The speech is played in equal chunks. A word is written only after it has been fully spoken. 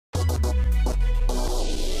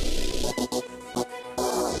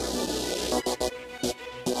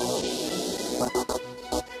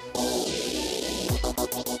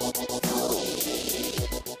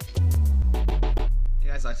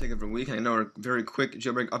every week, and I know a very quick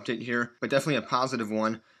jailbreak update here, but definitely a positive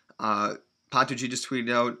one. Patucci just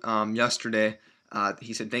tweeted out yesterday.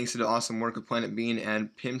 He said, "Thanks to the awesome work of Planet Bean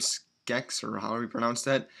and Pimskex, or however you pronounce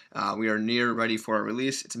that, we are near ready for our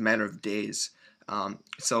release. It's a matter of days."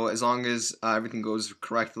 So as long as everything goes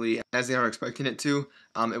correctly, as they are expecting it to,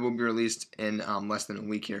 it will be released in less than a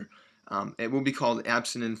week here. It will be called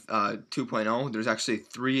Abstinence 2.0. There's actually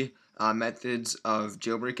three methods of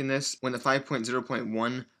jailbreaking this. When the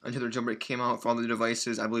 5.0.1 Untethered Jailbreak came out for all the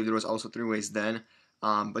devices, I believe there was also 3 ways then.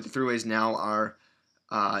 But the 3 ways now are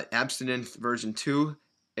Abstinence version 2.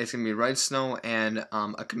 It's going to be Red Snow and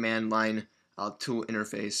a command line tool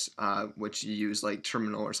interface, which you use like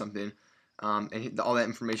Terminal or something. And all that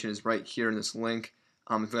information is right here in this link.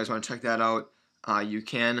 If you guys want to check that out, you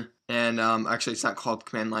can. And actually, it's not called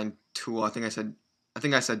command line tool. I think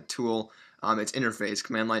I said tool. It's interface,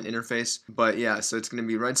 command line interface. But yeah, so it's going to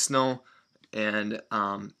be Red Snow and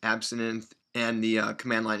Abstinence and the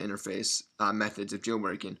command line interface methods of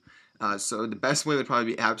jailbreaking. So the best way would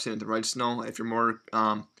probably be Abstinence, the Red Snow. If you're more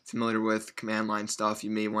familiar with command line stuff, you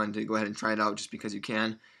may want to go ahead and try it out just because you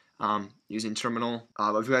can using Terminal.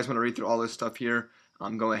 But if you guys want to read through all this stuff here,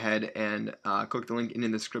 go ahead and click the link in the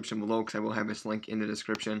description below, because I will have this link in the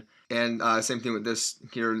description. And same thing with this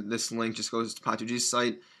here. This link just goes to Patucci's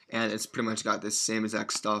site, and it's pretty much got this same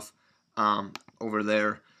exact stuff over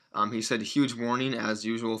there. He said, "Huge warning, as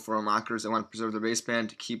usual, for unlockers that want to preserve their baseband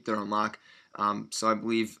to keep their unlock." So I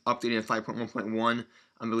believe updating at 5.1.1,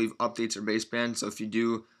 I believe updates are baseband. So if you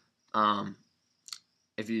do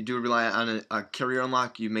rely on a carrier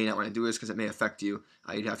unlock, you may not want to do this because it may affect you.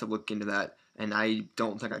 You'd have to look into that. And I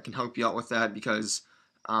don't think I can help you out with that because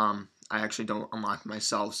I actually don't unlock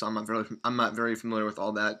myself, so I'm not very familiar with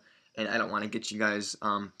all that, and I don't want to get you guys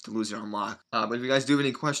to lose your unlock. But if you guys do have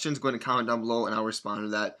any questions, go ahead and comment down below, and I'll respond to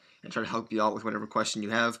that and try to help you out with whatever question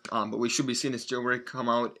you have. But we should be seeing this jailbreak come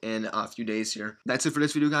out in a few days here. That's it for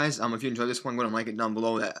this video, guys. If you enjoyed this one, go ahead and like it down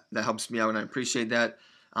below. That helps me out, and I appreciate that.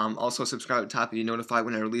 Also, subscribe at the top to be notified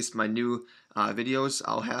when I release my new videos.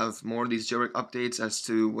 I'll have more of these jailbreak updates as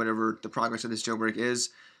to whatever the progress of this jailbreak is.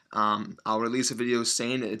 I'll release a video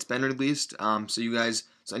saying that it's been released, so you guys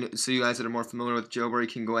that are more familiar with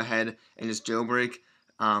jailbreak can go ahead and just jailbreak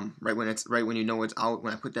right when you know it's out,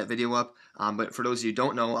 when I put that video up. But for those of you who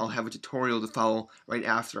don't know, I'll have a tutorial to follow right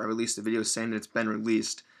after I release the video saying that it's been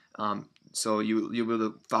released. So you'll be able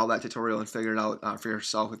to follow that tutorial and figure it out for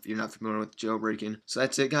yourself if you're not familiar with jailbreaking. So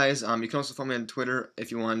that's it, guys. You can also follow me on Twitter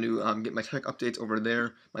if you want to get my tech updates over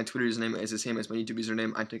there. My Twitter username is the same as my YouTube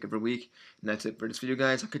username. I take every week. And that's it for this video,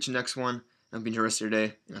 guys. I'll catch you next one. Have a good rest of your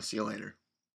day, and I'll see you later.